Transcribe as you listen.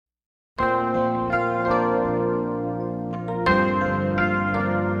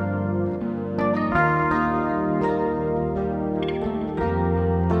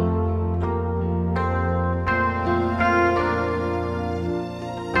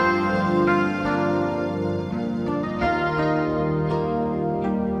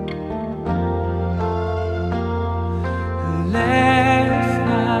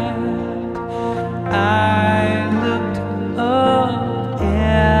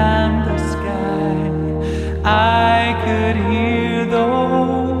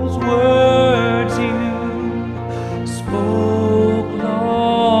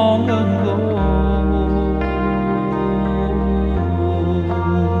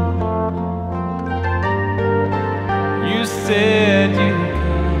said you'd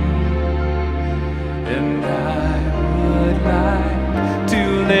come, and I would like to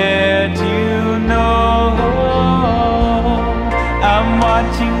let you know I'm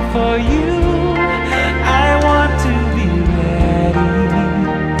watching for you. I want to be ready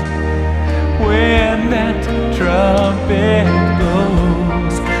when that trumpet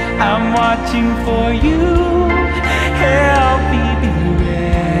goes. I'm watching for you. Help me be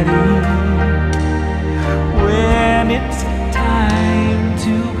ready when it's time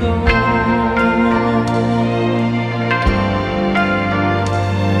to go.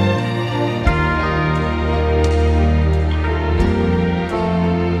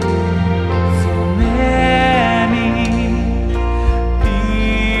 So many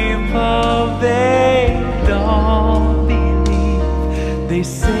people, they don't believe. They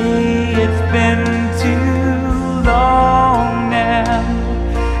say it's been too long now.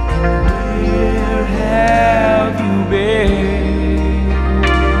 And where have you been?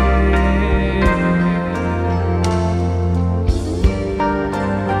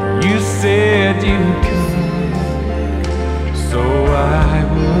 You said you'd come, so I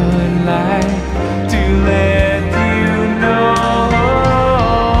would like to let you know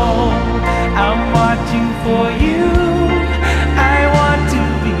I'm watching for you. I want to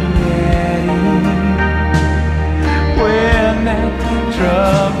be ready when that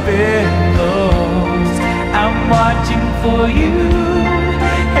trumpet blows. I'm watching for you.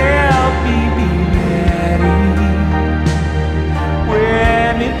 Help me be ready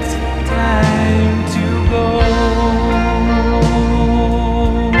when it's time to go.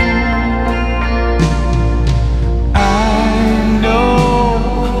 I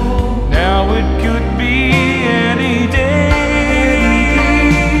know now it could be any day.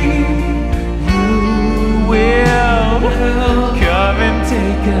 You will come and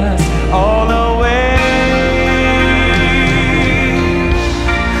take us all